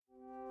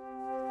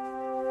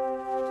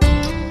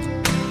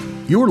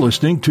You're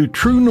listening to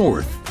True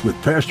North with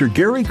Pastor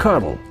Gary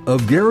Cottle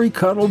of Gary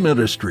Cottle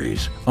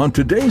Ministries. On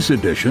today's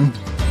edition,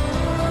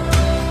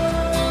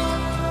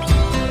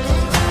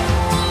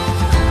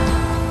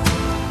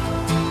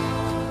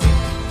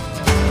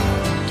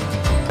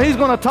 he's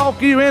going to talk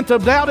you into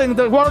doubting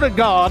the Word of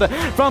God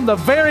from the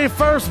very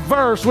first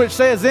verse, which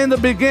says, in the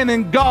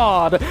beginning,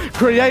 God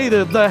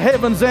created the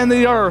heavens and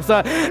the earth.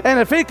 And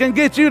if he can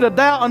get you to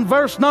doubt in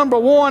verse number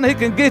 1, he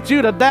can get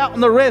you to doubt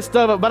in the rest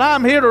of it. But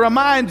I'm here to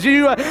remind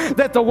you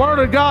that the Word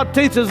of God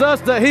teaches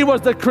us that he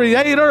was the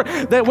creator,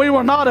 that we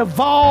were not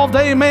evolved,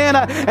 amen.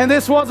 And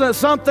this wasn't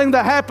something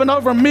that happened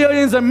over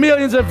millions and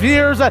millions of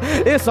years.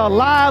 It's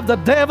alive. The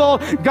devil,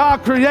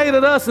 God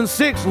created us in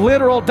 6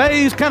 literal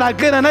days. Can I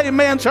get an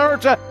amen,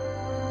 church?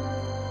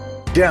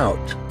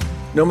 doubt.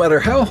 No matter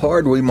how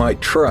hard we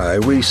might try,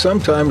 we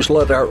sometimes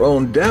let our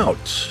own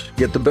doubts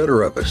get the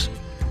better of us.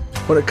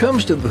 When it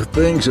comes to the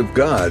things of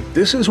God,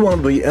 this is one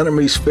of the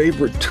enemy's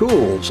favorite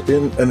tools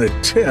in an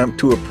attempt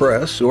to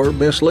oppress or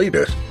mislead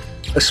us,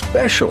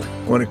 especially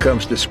when it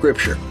comes to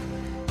Scripture.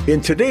 In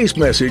today's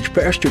message,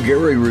 Pastor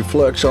Gary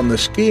reflects on the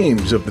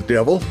schemes of the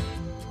devil,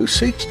 who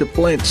seeks to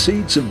plant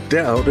seeds of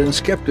doubt and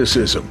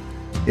skepticism.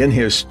 In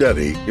his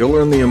study, you'll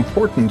learn the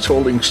importance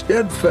holding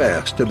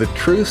steadfast to the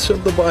truths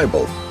of the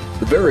Bible,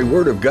 the very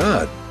Word of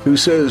God, who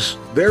says,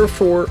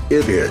 "Therefore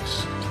it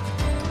is."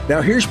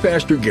 Now here's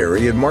Pastor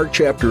Gary in Mark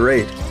chapter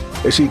 8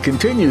 as he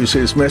continues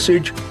his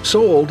message,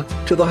 Sold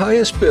to the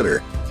Highest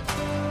Bidder.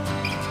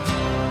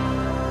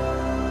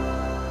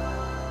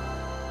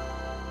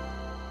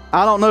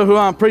 I don't know who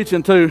I'm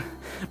preaching to,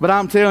 but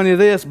I'm telling you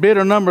this,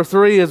 bidder number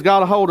 3 has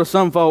got a hold of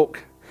some folk.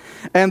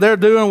 And they're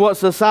doing what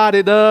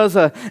society does,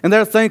 and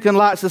they're thinking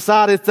like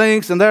society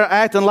thinks, and they're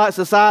acting like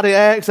society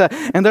acts,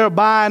 and they're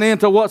buying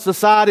into what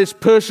society's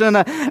pushing,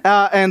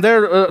 and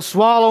they're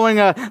swallowing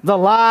the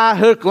lie,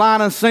 hook,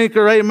 line, and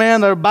sinker,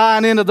 amen. They're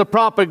buying into the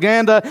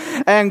propaganda,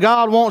 and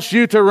God wants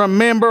you to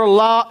remember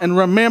Lot and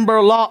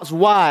remember Lot's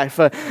wife,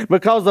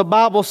 because the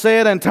Bible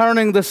said, and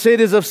turning the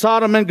cities of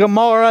Sodom and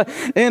Gomorrah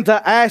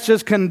into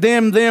ashes,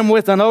 condemned them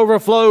with an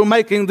overflow,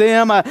 making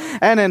them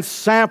an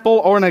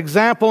ensample or an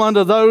example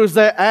unto those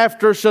that after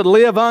should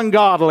live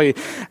ungodly,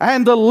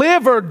 and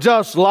delivered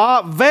just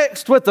Lot,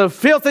 vexed with the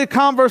filthy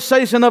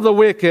conversation of the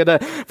wicked.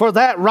 For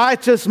that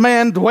righteous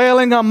man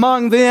dwelling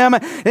among them,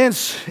 in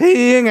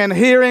seeing and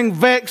hearing,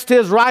 vexed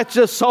his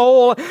righteous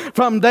soul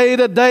from day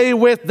to day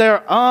with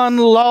their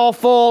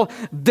unlawful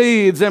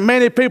deeds. And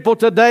many people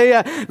today,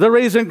 the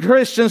reason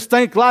Christians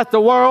think like the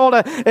world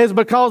is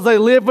because they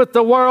live with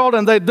the world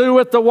and they do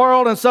with the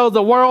world, and so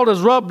the world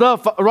is robbed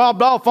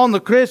off on the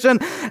Christian.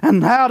 And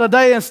now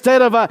today,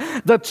 instead of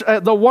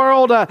the world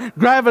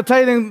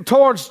gravitating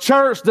towards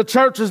church, the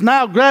church is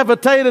now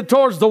gravitated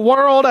towards the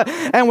world,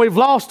 and we've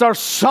lost our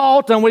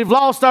salt, and we've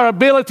lost our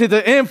ability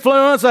to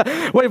influence.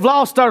 We've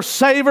lost our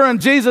Savior,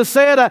 and Jesus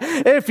said,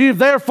 if you've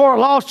therefore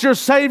lost your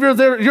Savior,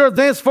 you're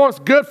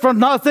thenceforth good for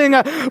nothing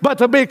but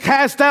to be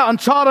cast out and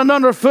trodden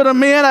under foot of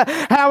men.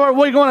 How are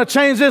we going to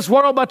change this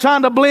world? By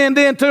trying to blend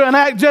into and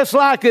act just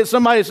like it.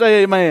 Somebody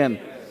say amen.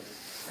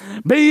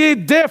 Be ye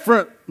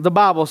different, the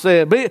Bible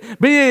said. Be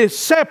ye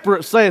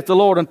separate, saith the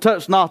Lord, and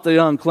touch not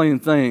the unclean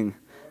thing,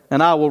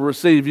 and I will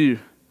receive you.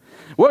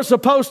 We're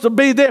supposed to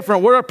be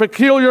different. We're a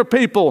peculiar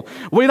people.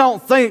 We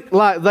don't think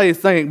like they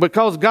think,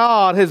 because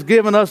God has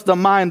given us the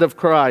mind of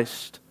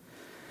Christ.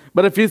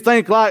 But if you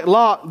think like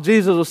Lot,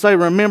 Jesus will say,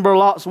 remember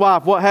Lot's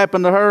wife. What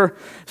happened to her?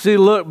 She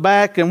looked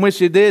back, and when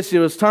she did, she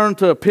was turned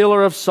to a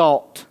pillar of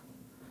salt.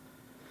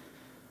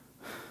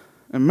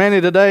 And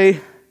many today,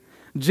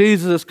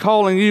 Jesus is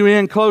calling you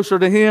in closer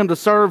to Him, to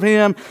serve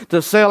Him, to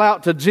sell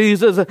out to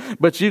Jesus,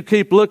 but you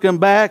keep looking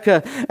back,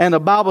 and the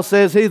Bible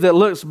says, he that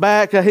looks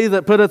back, he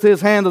that putteth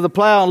his hand to the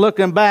plow and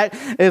looking back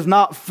is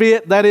not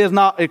fit, that is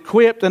not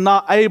equipped and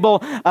not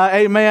able,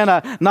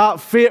 not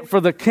fit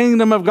for the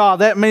kingdom of God.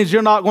 That means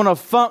you're not going to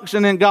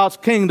function in God's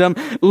kingdom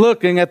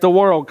looking at the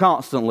world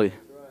constantly.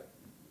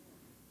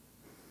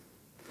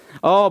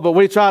 Oh, but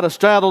we try to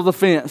straddle the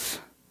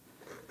fence.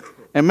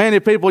 And many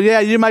people,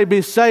 you may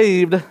be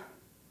saved,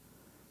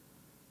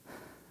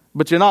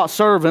 but you're not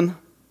serving.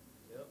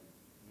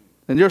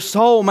 And your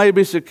soul may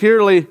be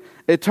securely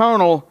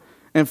eternal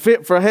and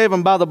fit for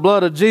heaven by the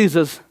blood of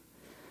Jesus,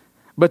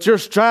 but you're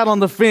straddling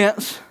the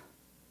fence.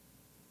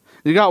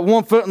 You got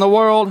one foot in the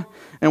world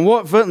and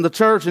one foot in the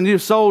church, and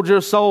you've sold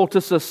your soul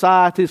to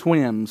society's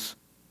whims.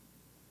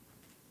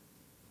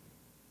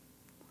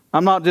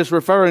 I'm not just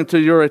referring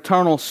to your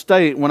eternal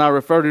state when I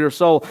refer to your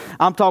soul.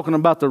 I'm talking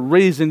about the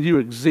reason you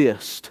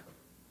exist,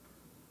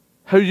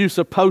 who you're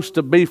supposed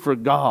to be for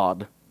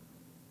God.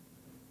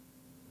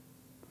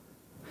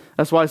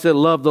 That's why He said,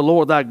 love the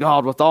Lord thy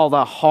God with all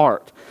thy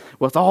heart,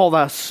 with all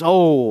thy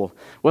soul,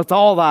 with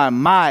all thy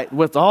might,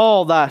 with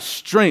all thy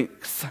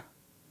strength.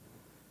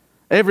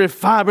 Every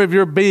fiber of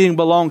your being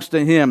belongs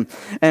to Him.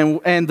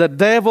 And the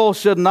devil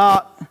should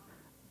not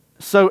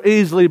so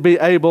easily be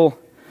able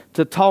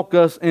to talk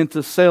us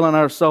into selling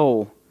our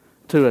soul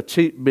to a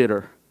cheap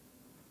bidder.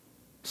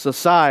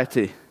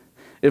 Society.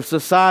 If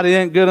society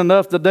ain't good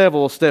enough, the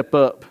devil will step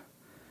up.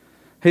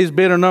 He's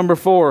bidder number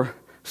 4,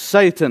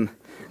 Satan.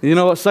 You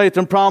know what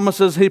Satan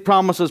promises? He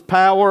promises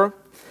power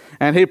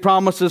and he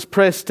promises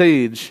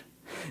prestige.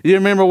 You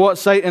remember what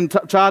Satan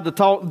tried to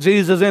talk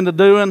Jesus into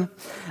doing?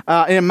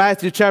 In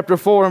Matthew chapter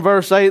 4 and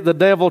verse 8, the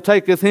devil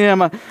taketh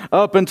him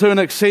up into an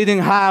exceeding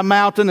high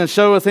mountain and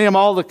showeth him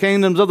all the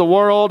kingdoms of the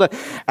world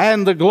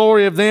and the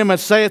glory of them, and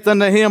saith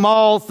unto him,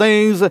 all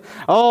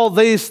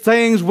these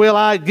things will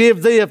I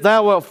give thee if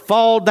thou wilt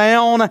fall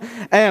down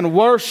and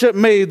worship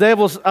me.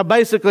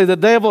 Basically, the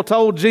devil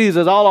told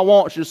Jesus, all I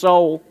want is your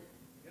soul,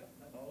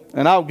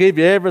 and I'll give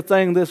you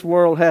everything this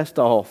world has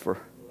to offer.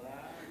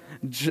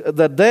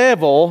 The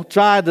devil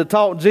tried to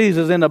talk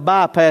Jesus into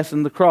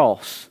bypassing the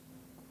cross.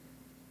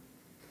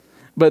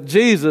 But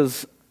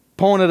Jesus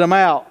pointed him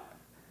out,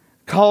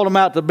 called him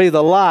out to be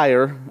the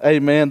liar,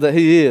 amen, that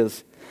he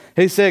is.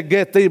 He said,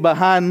 get thee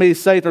behind me,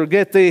 Satan, or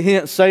get thee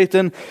hence,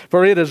 Satan,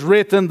 for it is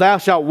written, thou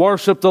shalt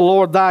worship the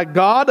Lord thy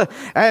God,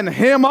 and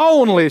him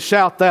only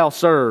shalt thou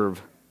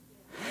serve.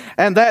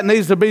 And that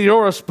needs to be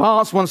your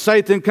response when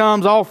Satan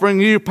comes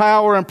offering you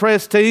power and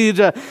prestige.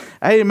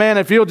 Amen.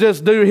 If you'll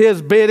just do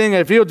his bidding,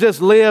 if you'll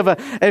just live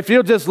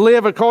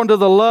according to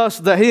the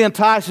lust that he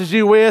entices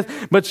you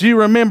with. But you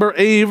remember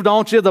Eve,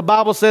 don't you? The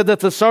Bible said that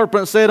the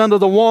serpent said unto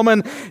the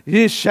woman,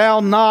 ye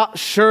shall not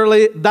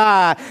surely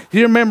die.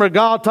 You remember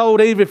God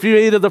told Eve, if you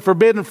eat of the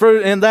forbidden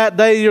fruit in that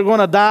day, you're going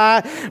to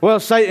die. Well,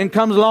 Satan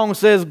comes along and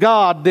says,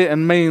 God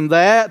didn't mean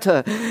that.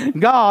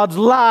 God's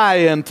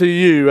lying to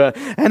you.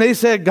 And he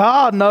said,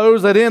 God knows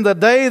that in the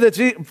day that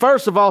you,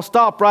 first of all,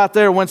 stop right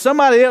there. When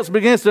somebody else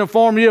begins to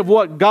inform you of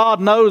what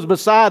God knows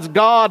besides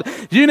God,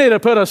 you need to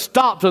put a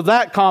stop to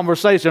that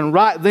conversation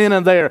right then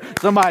and there.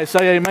 Somebody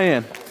say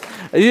amen.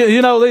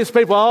 You know these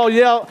people, oh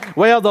yeah,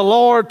 well the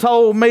Lord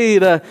told me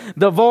to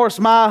divorce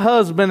my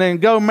husband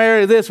and go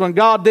marry this one.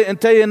 God didn't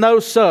tell you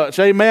no such,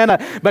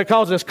 amen,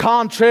 because it's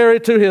contrary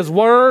to his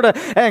word,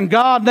 and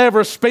God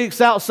never speaks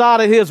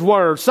outside of his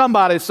word.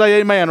 Somebody say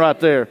amen right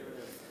there.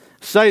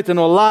 Satan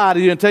will lie to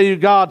you and tell you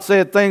God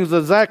said things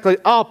exactly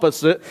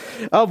opposite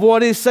of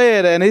what he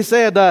said. And he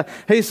said,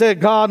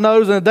 God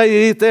knows in the day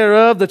you eat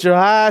thereof that your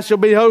eyes shall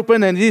be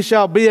open and ye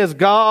shall be as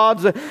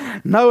gods,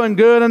 knowing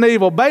good and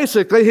evil.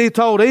 Basically, he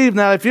told Eve,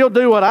 now if you'll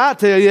do what I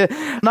tell you,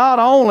 not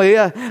only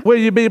will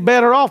you be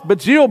better off,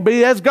 but you'll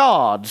be as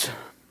gods.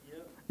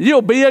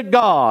 You'll be a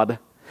god.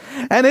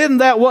 And isn't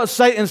that what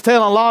Satan's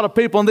telling a lot of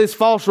people in these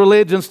false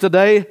religions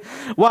today?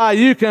 Why,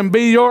 you can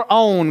be your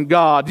own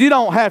God. You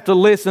don't have to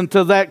listen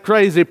to that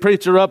crazy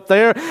preacher up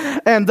there.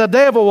 And the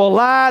devil will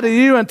lie to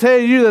you and tell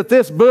you that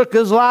this book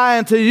is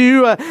lying to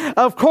you.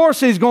 Of course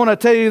he's going to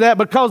tell you that,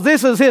 because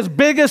this is his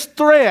biggest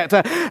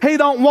threat. He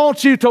don't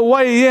want you to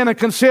weigh in and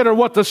consider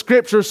what the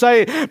scriptures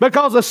say,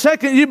 because the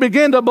second you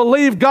begin to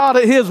believe God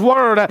at his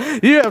word,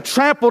 you have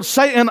trampled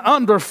Satan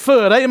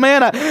underfoot.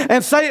 Amen.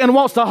 And Satan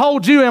wants to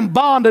hold you in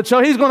bondage,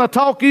 so he's going to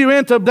talk you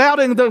into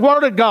doubting the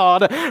word of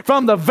God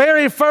from the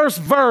very first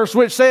verse,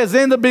 which says,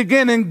 in the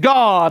beginning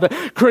God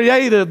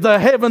created the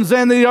heavens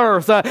and the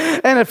earth.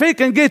 And if he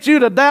can get you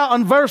to doubt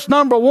in verse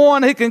number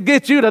 1, he can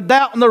get you to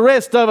doubt in the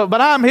rest of it.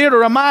 But I'm here to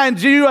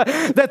remind you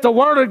that the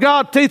word of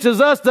God teaches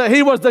us that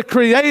he was the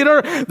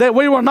creator, that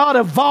we were not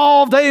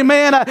evolved,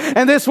 amen,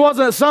 and this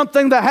wasn't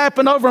something that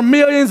happened over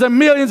millions and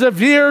millions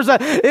of years.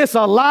 It's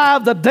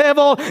alive. The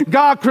devil,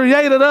 God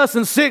created us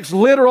in 6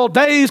 literal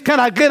days. Can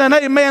I get an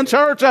amen,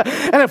 church?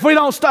 And if we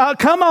don't stop,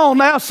 come on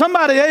now,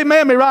 somebody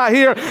amen me right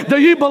here. Do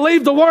you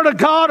believe the word of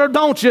God or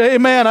don't you?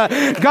 Amen.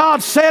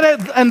 God said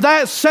it, and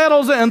that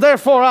settles it, and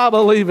therefore I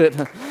believe it.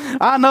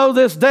 I know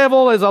this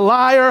devil is a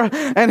liar,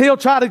 and he'll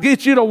try to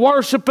get you to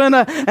worshiping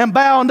and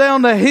bowing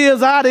down to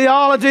his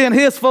ideology and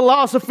his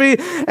philosophy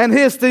and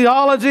his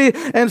theology.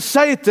 And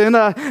Satan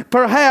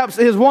perhaps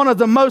is one of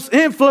the most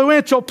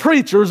influential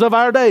preachers of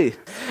our day,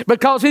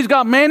 because he's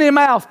got many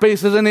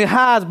mouthpieces and he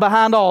hides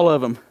behind all of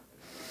them.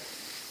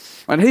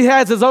 And he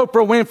has his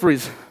Oprah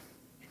Winfrey's.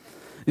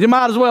 You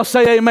might as well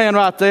say amen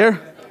right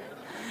there.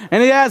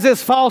 And he has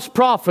his false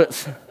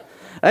prophets.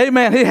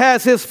 Amen. He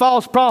has his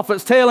false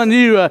prophets telling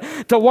you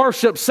to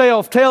worship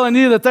self, telling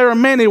you that there are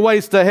many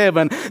ways to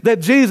heaven,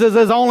 that Jesus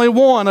is only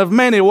one of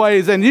many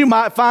ways, and you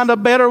might find a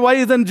better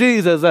way than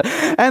Jesus.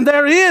 And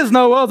there is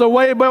no other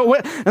way,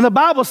 and the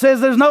Bible says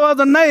there's no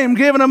other name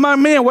given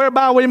among men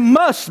whereby we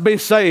must be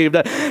saved.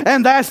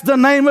 And that's the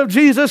name of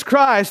Jesus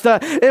Christ.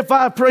 If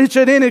I preach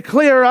it any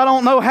clearer, I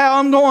don't know how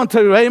I'm going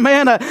to.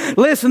 Amen.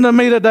 Listen to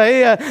me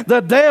today. The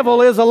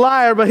devil is a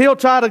liar, but he'll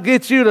try to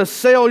get you to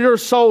sell your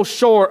soul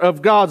short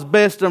of God's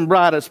best and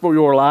brightest for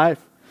your life.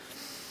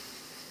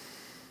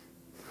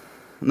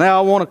 Now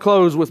I want to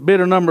close with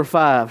bidder number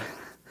 5.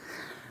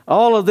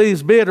 All of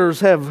these bidders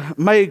have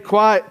made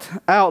quite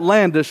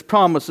outlandish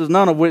promises,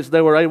 none of which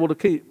they were able to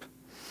keep.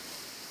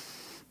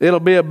 It'll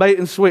be a bait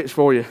and switch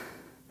for you.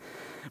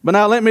 But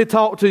now let me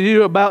talk to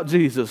you about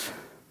Jesus.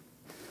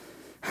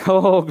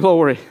 Oh,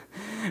 glory.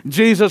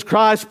 Jesus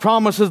Christ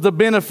promises the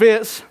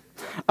benefits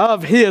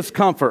of his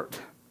comfort.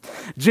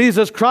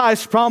 Jesus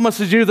Christ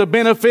promises you the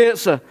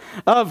benefits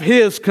of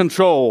his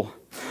control.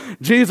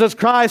 Jesus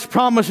Christ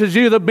promises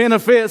you the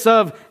benefits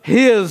of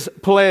His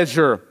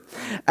pleasure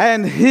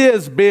and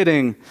His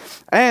bidding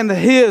and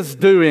His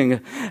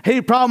doing.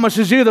 He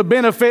promises you the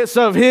benefits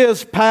of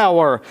His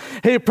power.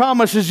 He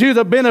promises you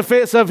the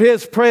benefits of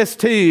His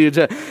prestige,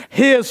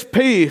 His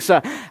peace,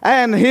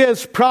 and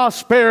His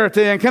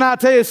prosperity. And can I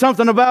tell you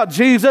something about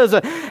Jesus?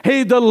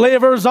 He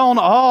delivers on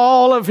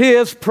all of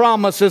His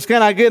promises.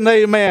 Can I get an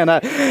amen?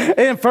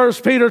 In 1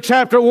 Peter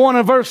chapter 1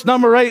 and verse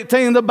number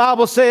 18, the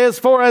Bible says,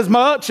 "For as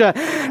much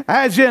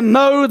as you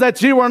know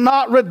that you were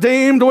not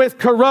redeemed with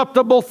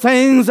corruptible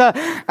things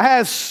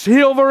as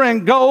silver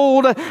and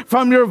gold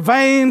from your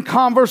vain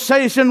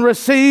conversation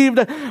received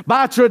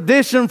by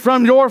tradition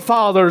from your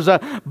fathers,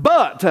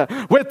 but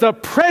with the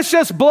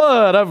precious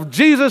blood of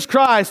Jesus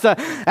Christ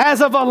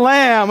as of a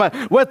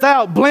lamb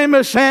without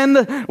blemish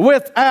and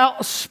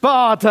without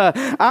spot."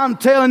 I'm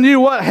telling you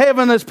what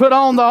heaven has put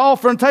on the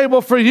offering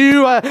table for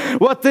you.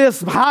 What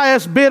this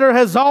highest bidder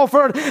has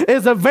offered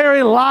is the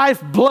very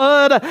life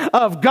blood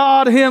of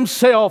God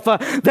Himself.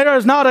 There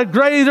is not a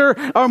greater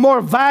or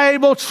more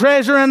valuable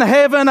treasure in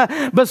heaven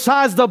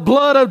besides the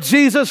blood of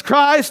Jesus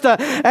Christ.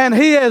 And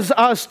He has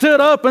stood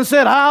up and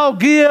said, "I'll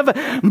give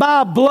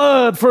my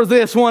blood for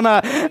this one."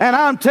 And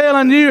I'm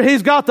telling you,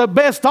 He's got the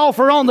best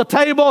offer on the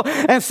table.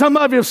 And some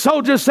of you have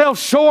sold yourself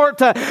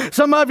short.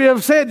 Some of you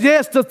have said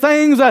yes to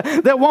things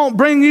that won't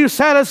bring you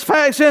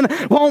satisfaction,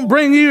 won't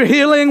bring you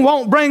healing,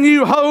 won't bring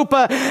you hope.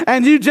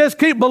 And you just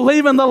keep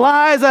believing the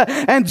lies.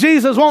 And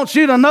Jesus wants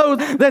you to know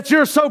that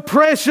you're so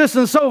precious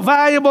and so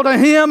valuable to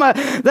Him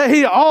that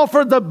He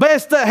offered the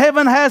best that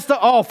heaven has to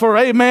offer.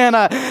 Amen.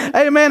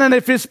 Amen. And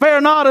if He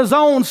spare not His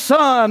own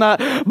Son,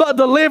 but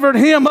delivered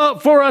Him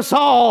up for us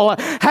all,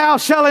 how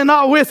shall He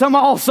not with Him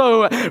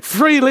also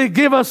freely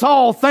give us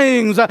all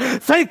things?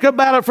 Think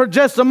about it for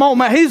just a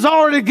moment. He's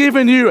already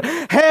given you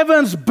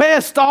heaven's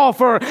best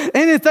offer.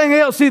 Anything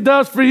else He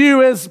does for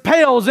you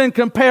pales in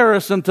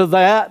comparison to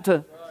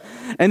that.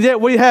 And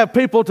yet we have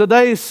people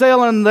today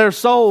selling their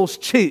souls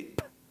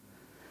cheap.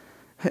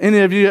 Any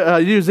of you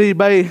use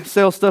eBay,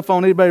 sell stuff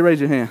on eBay? Raise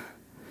your hand.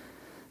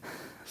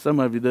 Some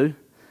of you do.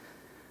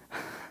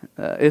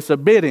 It's a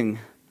bidding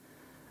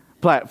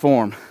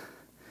platform,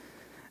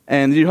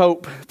 and you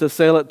hope to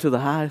sell it to the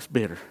highest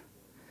bidder.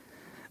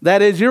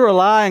 That is, you're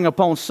relying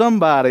upon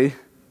somebody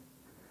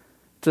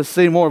to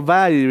see more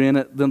value in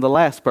it than the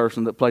last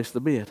person that placed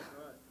the bid.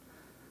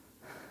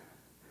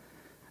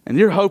 And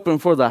you're hoping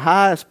for the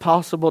highest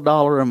possible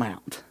dollar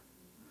amount.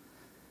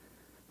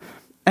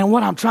 And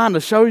what I'm trying to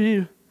show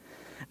you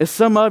is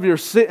some of you are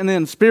sitting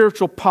in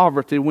spiritual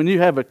poverty when you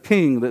have a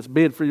king that's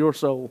bid for your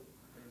soul.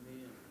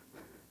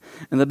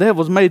 And the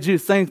devil's made you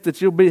think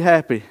that you'll be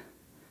happy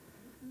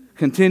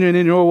continuing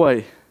in your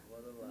way.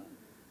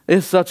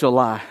 It's such a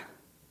lie.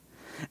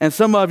 And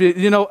some of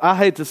you, I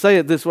hate to say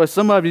it this way,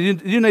 some of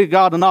you need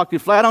God to knock you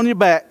flat on your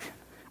back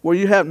where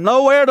you have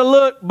nowhere to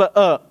look but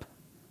up.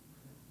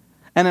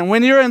 And then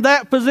when you're in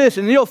that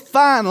position, it'll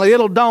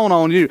dawn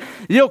on you.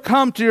 You'll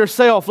come to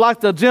yourself like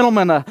the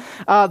gentleman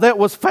that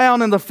was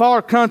found in the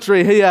far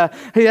country. He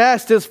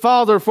asked his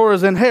father for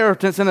his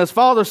inheritance, and his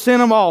father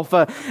sent him off.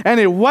 And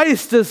he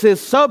wasted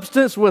his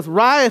substance with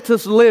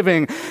riotous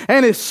living.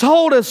 And he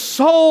sold his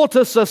soul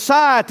to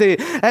society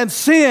and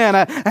sin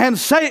and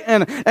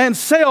Satan and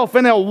self.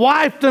 And it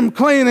wiped him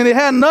clean. And he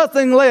had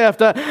nothing left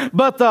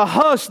but the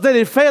husk that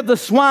he fed the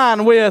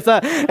swine with.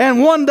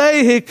 And one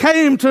day he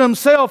came to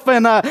himself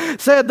and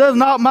said, "Does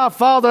not my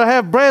father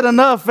have bread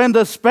enough and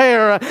to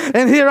spare?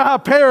 And here I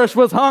perish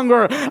with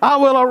hunger. I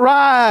will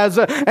arise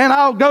and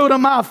I'll go to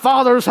my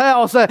father's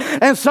house."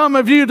 And some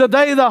of you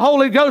today, the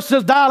Holy Ghost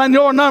is dialing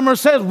your number and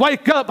says,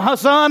 "Wake up,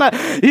 son.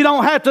 You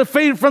don't have to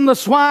feed from the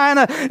swine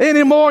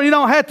anymore. You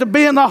don't have to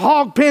be in the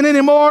hog pen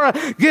anymore.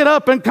 Get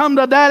up and come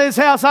to Daddy's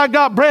house. I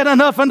got bread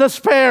enough and to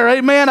spare."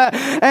 Amen.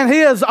 And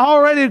He has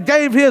already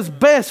gave His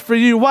best for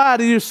you. Why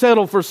do you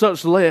settle for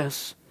such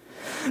less?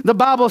 The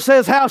Bible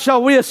says, "How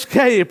shall we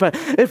escape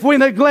if we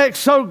neglect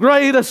so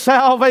great a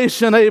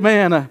salvation?"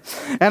 Amen.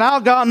 And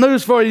I've got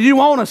news for you. You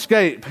won't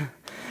escape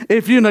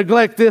if you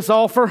neglect this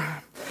offer,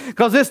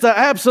 because it's the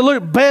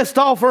absolute best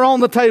offer on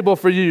the table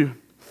for you.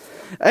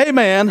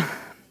 Amen.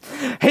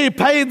 He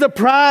paid the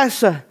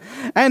price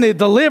and He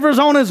delivers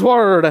on His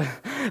word.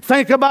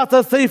 Think about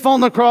the thief on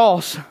the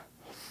cross.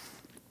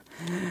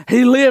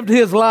 He lived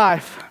his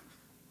life.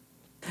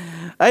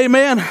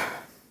 Amen.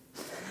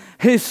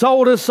 He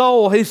sold his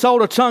soul. He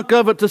sold a chunk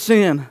of it to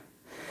sin.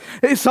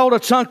 He sold a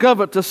chunk of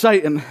it to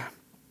Satan.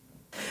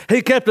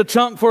 He kept a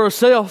chunk for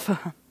himself,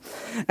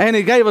 and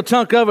he gave a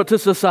chunk of it to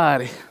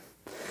society.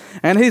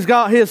 And he's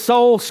got his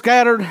soul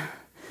scattered,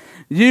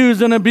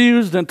 used and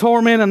abused and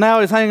tormented, and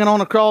now he's hanging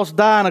on a cross,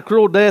 dying a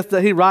cruel death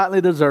that he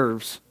rightly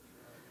deserves.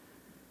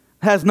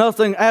 Has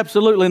nothing,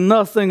 absolutely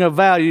nothing of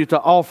value to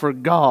offer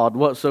God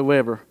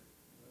whatsoever.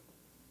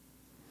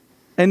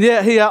 And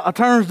yet he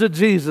turns to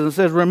Jesus and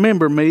says,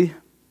 "Remember me."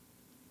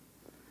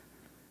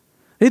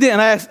 He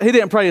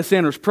didn't pray a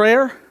sinner's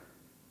prayer.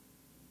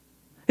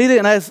 He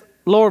didn't ask,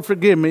 "Lord,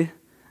 forgive me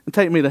and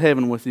take me to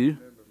heaven with you."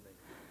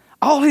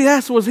 All he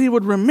asked was he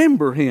would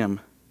remember him.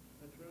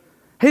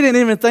 He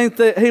didn't even think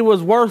that he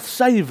was worth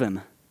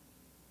saving.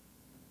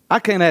 I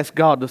can't ask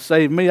God to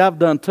save me. I've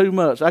done too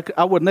much.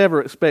 I would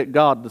never expect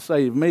God to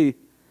save me.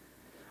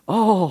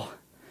 Oh,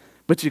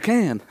 but you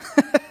can.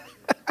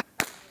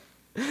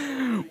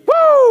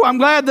 Woo! I'm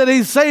glad that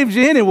he saved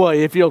you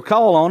anyway if you'll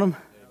call on him.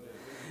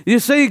 You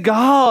see,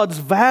 God's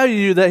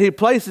value that he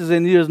places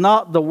in you is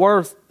not the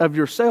worth of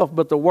yourself,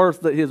 but the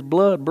worth that his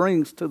blood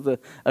brings to the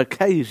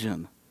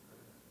occasion.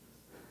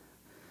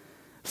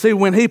 See,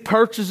 when he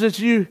purchases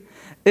you,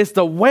 it's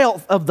the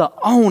wealth of the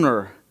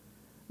owner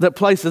that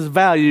places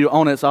value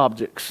on its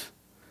objects.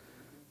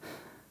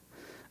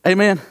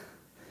 Amen.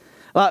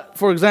 Like,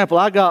 for example,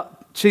 I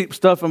got cheap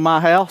stuff in my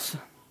house,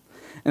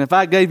 and if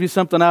I gave you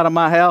something out of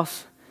my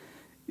house,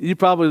 you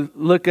probably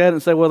look at it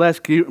and say, well, that's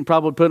cute, and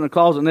probably put it in a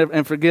closet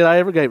and forget I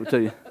ever gave it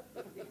to you.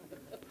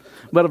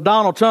 But if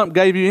Donald Trump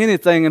gave you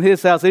anything in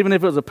his house, even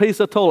if it was a piece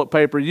of toilet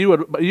paper, you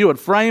would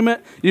frame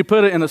it, you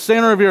put it in the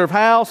center of your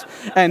house,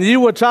 and you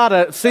would try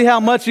to see how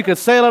much you could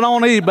sell it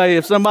on eBay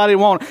if somebody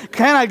wanted.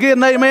 Can I get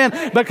an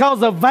amen? Because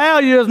the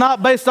value is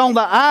not based on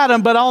the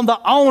item, but on the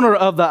owner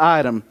of the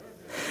item.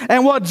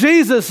 And what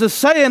Jesus is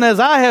saying is,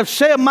 I have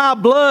shed my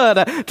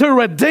blood to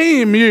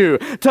redeem you,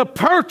 to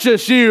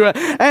purchase you.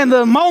 And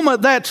the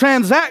moment that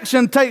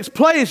transaction takes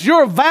place,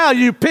 your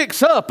value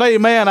picks up,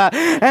 amen.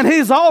 And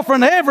he's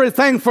offering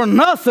everything for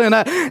nothing.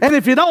 And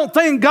if you don't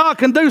think God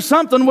can do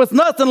something with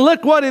nothing,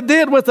 look what he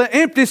did with the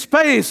empty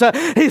space.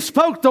 He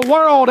spoke the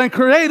world and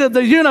created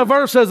the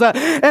universes.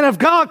 And if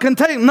God can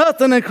take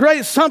nothing and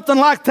create something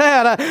like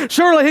that,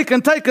 surely he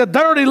can take a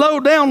dirty,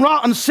 low-down,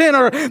 rotten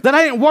sinner that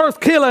ain't worth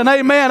killing,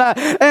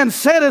 amen, and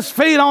set his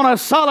feet on a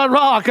solid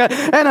rock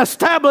and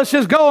establish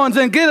his goings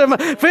and get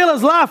him, fill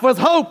his life with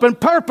hope and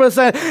purpose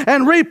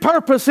and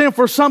repurpose him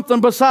for something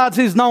besides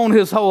he's known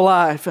his whole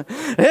life.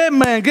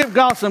 Amen. Give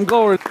God some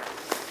glory.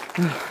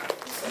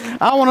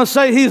 I want to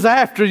say he's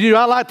after you.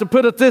 I like to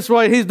put it this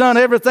way. He's done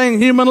everything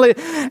humanly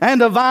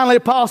and divinely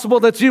possible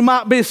that you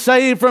might be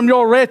saved from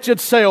your wretched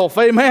self.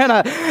 Amen.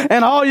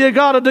 And all you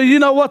got to do, you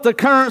know what the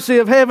currency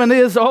of heaven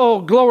is? Oh,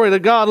 glory to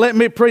God. Let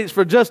me preach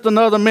for just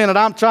another minute.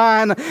 I'm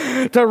trying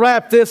to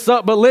wrap this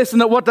up, but listen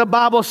to what the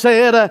Bible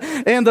said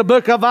in the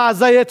book of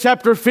Isaiah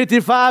chapter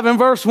 55 and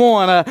verse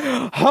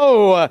 1.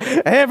 Ho,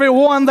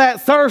 everyone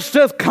that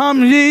thirsteth,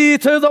 come ye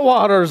to the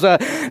waters,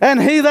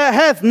 and he that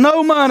hath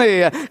no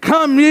money,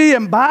 come ye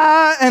and buy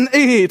and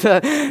eat.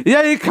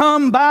 Yea,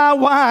 come buy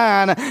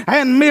wine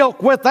and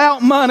milk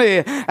without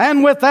money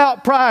and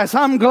without price.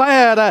 I'm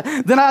glad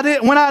that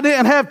when I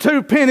didn't have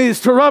 2 pennies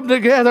to rub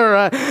together,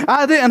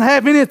 I didn't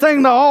have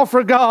anything to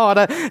offer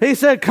God. He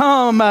said,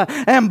 come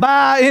and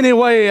buy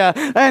anyway.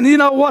 And you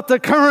know what the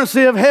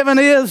currency of heaven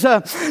is?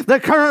 The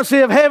currency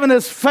of heaven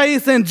is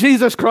faith in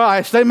Jesus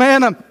Christ.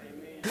 Amen.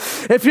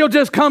 If you'll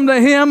just come to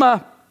him,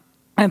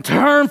 and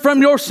turn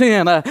from your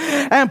sin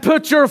and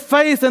put your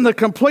faith in the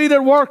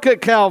completed work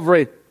at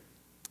Calvary.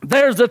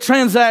 There's the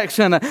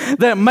transaction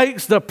that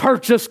makes the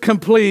purchase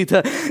complete.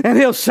 And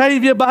he'll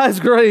save you by his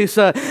grace.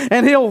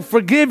 And he'll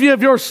forgive you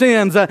of your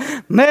sins,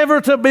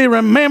 never to be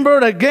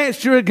remembered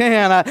against you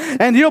again.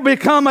 And you'll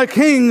become a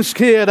king's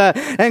kid.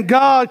 And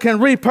God can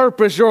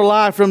repurpose your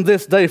life from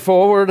this day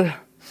forward.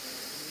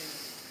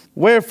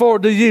 Wherefore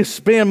do you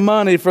spend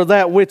money for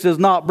that which is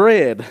not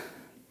bread,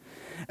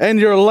 and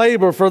your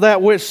labor for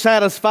that which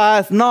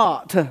satisfieth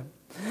not?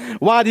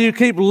 Why do you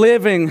keep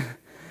living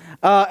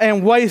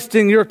and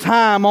wasting your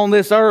time on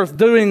this earth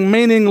doing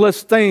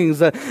meaningless things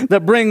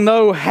that bring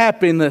no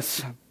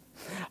happiness?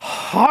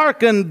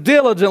 Hearken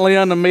diligently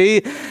unto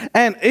me,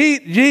 and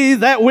eat ye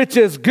that which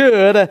is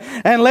good,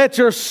 and let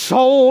your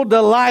soul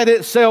delight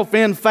itself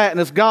in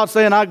fatness. God's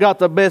saying, I got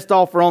the best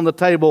offer on the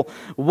table.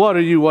 What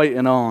are you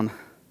waiting on?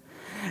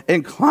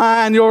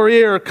 Incline your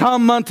ear,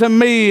 come unto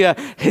me,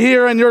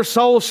 hear, and your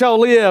soul shall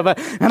live,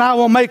 and I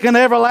will make an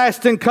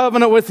everlasting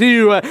covenant with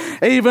you,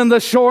 even the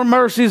sure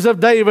mercies of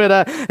David.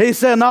 He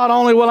said, not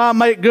only will I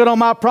make good on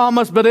my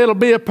promise, but it'll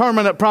be a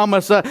permanent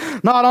promise.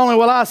 Not only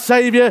will I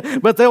save you,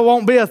 but there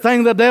won't be a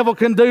thing the devil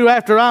can do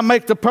after I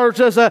make the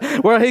purchase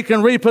where he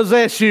can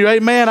repossess you.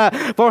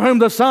 Amen. For whom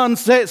the Son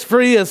sets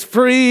free is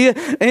free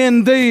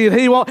indeed.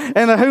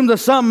 And whom the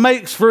Son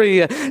makes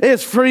free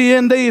is free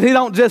indeed. He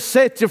don't just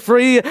set you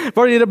free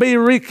for you to be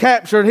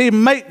recaptured. He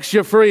makes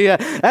you free.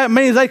 That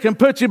means they can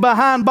put you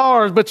behind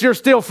bars, but you're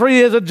still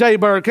free as a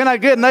jaybird. Can I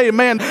get an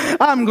amen?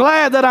 I'm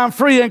glad that I'm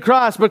free in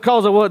Christ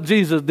because of what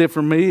Jesus did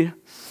for me.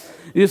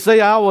 You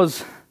see, I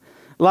was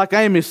like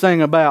Amy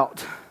sang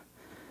about.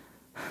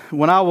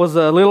 When I was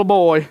a little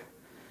boy,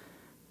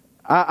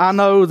 I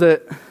know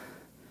that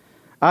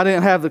I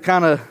didn't have the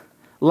kind of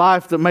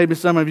life that maybe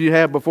some of you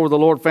had before the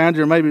Lord found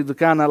you, or maybe the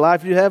kind of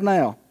life you have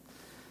now.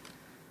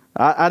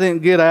 I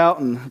didn't get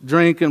out and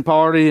drink and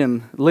party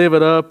and live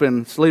it up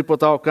and sleep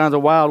with all kinds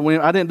of wild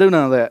women. I didn't do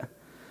none of that.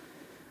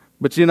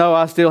 But you know,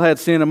 I still had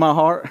sin in my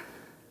heart.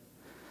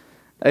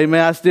 Amen.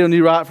 I still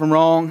knew right from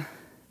wrong.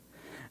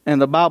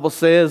 And the Bible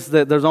says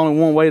that there's only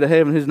one way to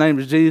heaven. His name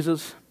is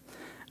Jesus.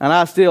 And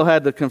I still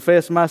had to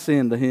confess my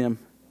sin to him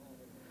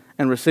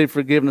and receive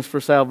forgiveness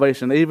for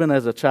salvation, even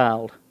as a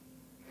child.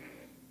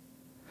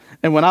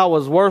 And when I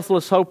was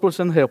worthless, hopeless,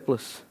 and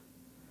helpless,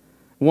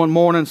 one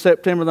morning,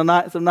 September the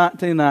 9th of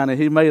 1990,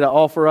 he made an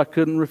offer I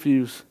couldn't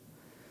refuse.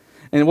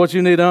 And what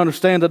you need to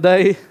understand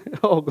today,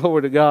 oh,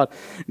 glory to God,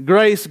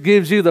 grace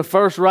gives you the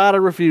first right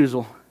of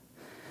refusal.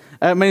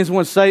 That means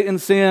when Satan,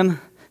 sin,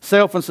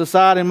 self, and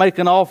society make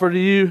an offer to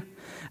you,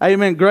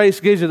 amen,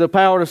 grace gives you the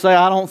power to say,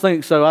 I don't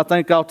think so. I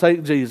think I'll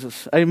take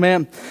Jesus.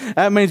 Amen.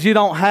 That means you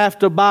don't have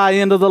to buy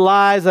into the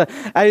lies.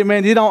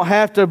 Amen. You don't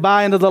have to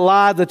buy into the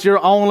lie that your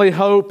only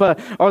hope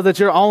or that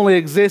your only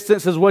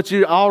existence is what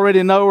you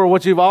already know or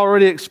what you've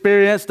already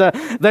experienced.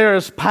 There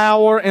is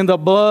power in the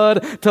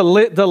blood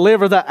to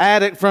deliver the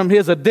addict from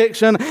his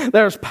addiction.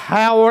 There's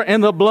power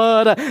in the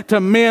blood to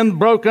mend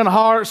broken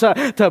hearts,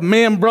 to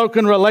mend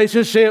broken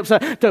relationships,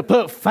 to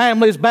put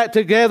families back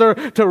together,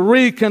 to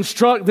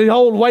reconstruct the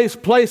old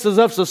waste places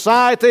of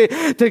society,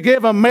 to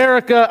give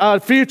America a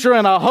future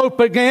and a hope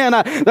again.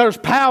 There's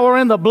power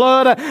in the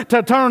blood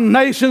to turn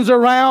nations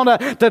around,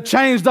 to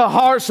change the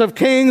hearts of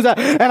kings.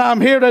 And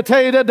I'm here to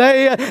tell you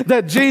today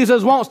that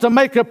Jesus wants to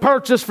make a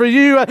purchase for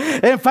you.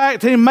 In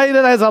fact, he made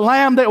it as a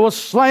lamb that was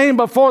slain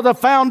before the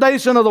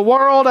foundation of the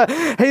world.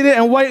 He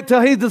didn't wait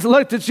till he just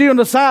looked at you and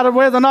decided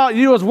whether or not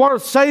you was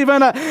worth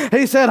saving.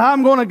 He said,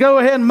 I'm going to go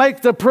ahead and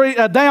make the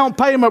down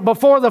payment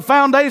before the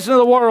foundation of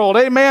the world.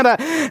 Amen.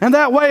 And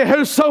that way,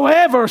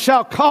 whosoever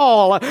shall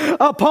call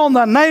upon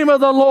the name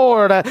of the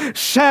Lord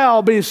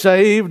shall be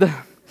saved.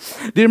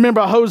 Do you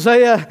remember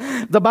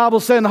Hosea? The Bible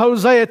said in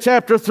Hosea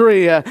chapter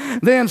 3,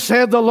 then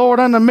said the Lord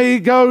unto me,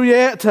 go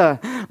yet,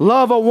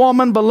 love a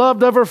woman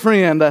beloved of her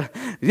friend,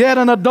 yet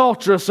an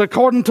adulteress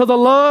according to the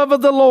love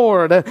of the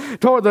Lord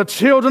toward the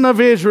children of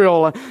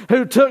Israel,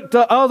 who took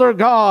to other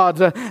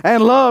gods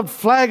and loved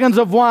flagons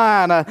of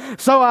wine.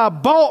 So I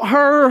bought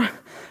her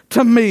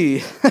to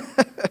me.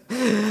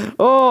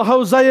 Oh,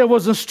 Hosea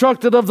was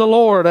instructed of the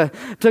Lord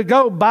to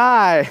go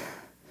buy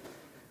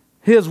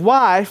his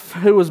wife,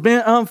 who was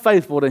being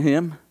unfaithful to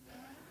him,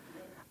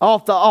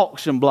 off the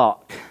auction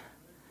block.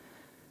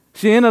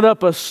 She ended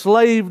up a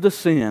slave to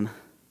sin.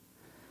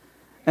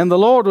 And the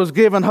Lord was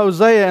giving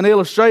Hosea an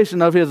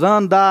illustration of his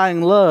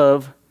undying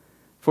love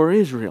for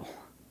Israel.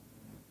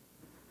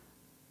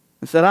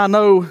 He said, I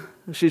know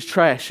she's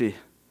trashy.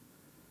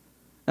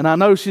 And I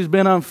know she's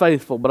been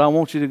unfaithful, but I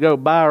want you to go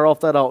buy her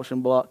off that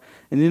auction block.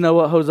 And you know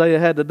what Hosea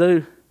had to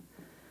do?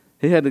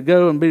 He had to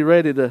go and be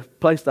ready to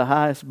place the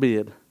highest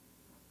bid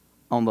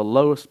on the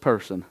lowest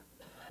person.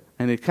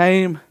 And he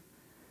came,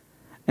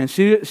 and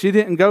she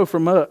didn't go for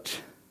much.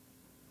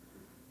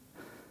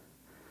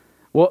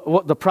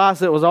 What the price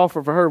that was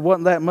offered for her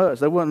wasn't that much.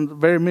 There wasn't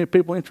very many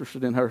people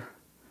interested in her.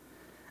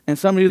 And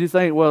some of you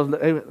think, well,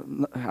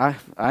 I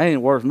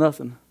ain't worth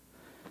nothing.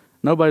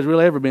 Nobody's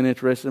really ever been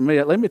interested in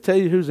me. Let me tell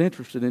you who's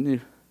interested in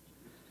you.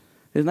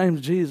 His name's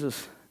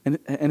Jesus,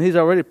 and he's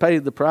already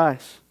paid the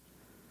price.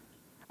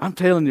 I'm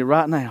telling you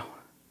right now,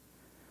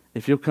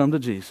 if you'll come to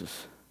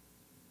Jesus,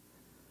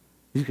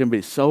 you can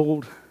be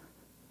sold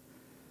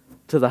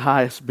to the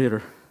highest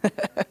bidder.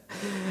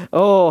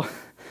 Oh,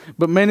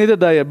 but many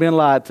today have been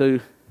lied to.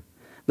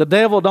 The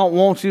devil don't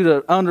want you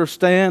to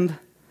understand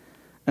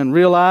and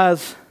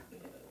realize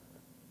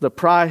the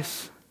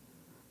price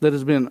that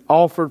has been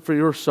offered for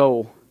your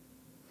soul.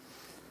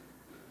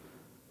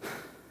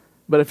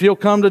 But if you'll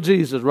come to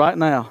Jesus right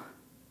now,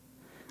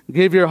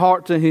 give your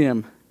heart to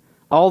him,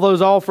 all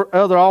those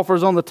other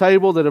offers on the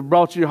table that have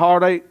brought you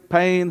heartache,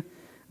 pain,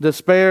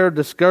 despair,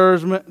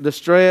 discouragement,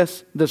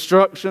 distress,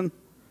 destruction,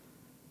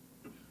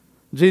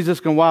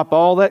 Jesus can wipe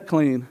all that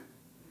clean,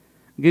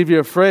 give you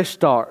a fresh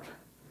start,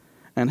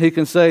 and he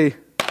can say,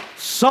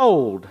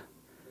 sold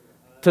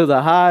to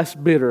the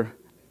highest bidder.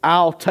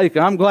 I'll take it.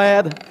 I'm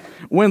glad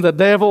when the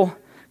devil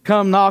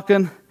come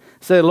knocking,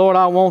 said, Lord,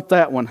 I want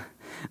that one.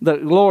 The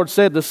Lord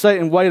said to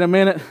Satan, wait a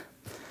minute,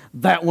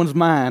 that one's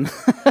mine.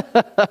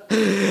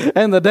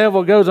 And the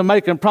devil goes and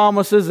making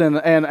promises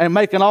and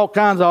making all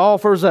kinds of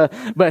offers,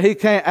 but he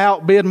can't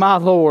outbid my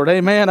Lord.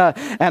 Amen.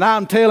 And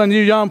I'm telling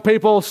you, young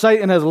people,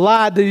 Satan has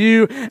lied to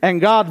you, and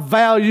God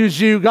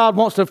values you. God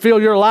wants to fill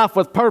your life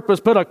with purpose,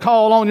 put a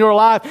call on your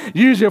life,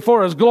 use you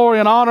for his glory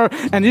and honor,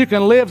 and you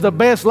can live the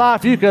best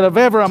life you could have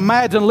ever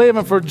imagined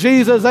living for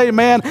Jesus.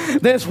 Amen.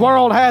 This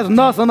world has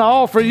nothing to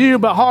offer you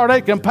but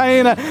heartache and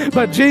pain,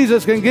 but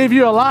Jesus can give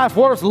you a life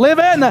worth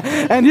living,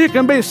 and you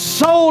can be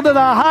sold to the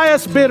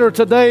highest bidder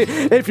today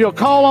if you'll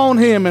call on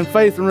him in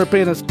faith and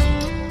repentance.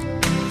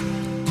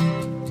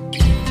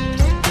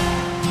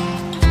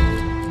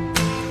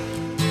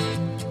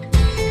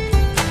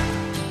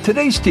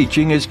 Today's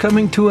teaching is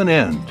coming to an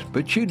end,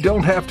 but you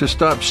don't have to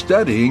stop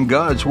studying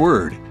God's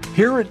Word.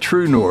 Here at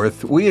True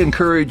North, we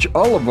encourage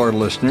all of our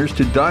listeners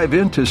to dive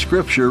into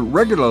Scripture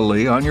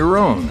regularly on your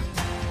own.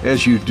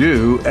 As you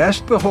do,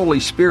 ask the Holy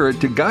Spirit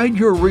to guide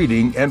your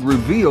reading and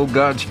reveal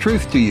God's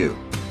truth to you.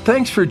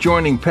 Thanks for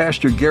joining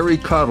Pastor Gary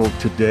Cottle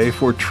today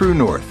for True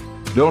North.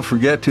 Don't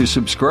forget to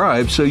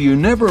subscribe so you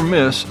never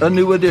miss a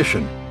new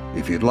edition.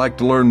 If you'd like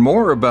to learn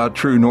more about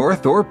True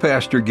North or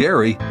Pastor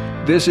Gary,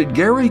 visit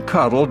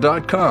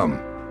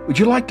GaryCottle.com. Would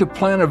you like to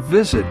plan a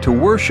visit to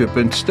worship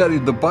and study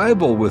the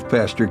Bible with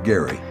Pastor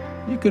Gary?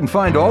 You can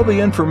find all the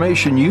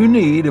information you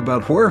need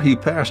about where he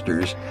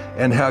pastors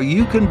and how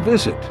you can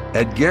visit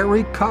at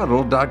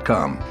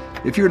GaryCottle.com.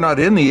 If you're not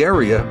in the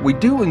area, we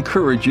do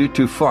encourage you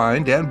to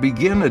find and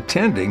begin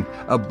attending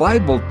a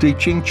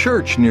Bible-teaching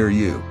church near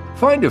you.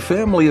 Find a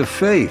family of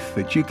faith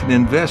that you can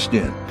invest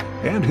in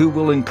and who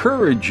will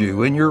encourage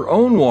you in your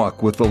own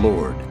walk with the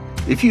Lord.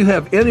 If you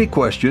have any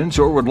questions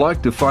or would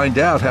like to find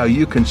out how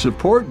you can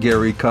support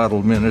Gary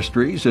Cottle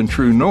Ministries and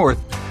True North,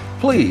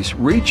 please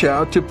reach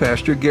out to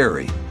Pastor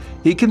Gary.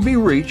 He can be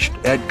reached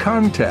at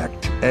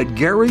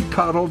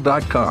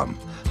contact@GaryCottle.com.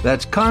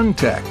 That's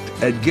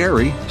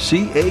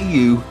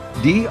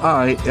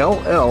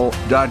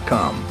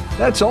contact@GaryCaudill.com.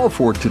 That's all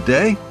for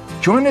today.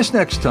 Join us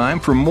next time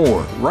for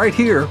more right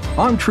here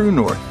on True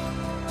North.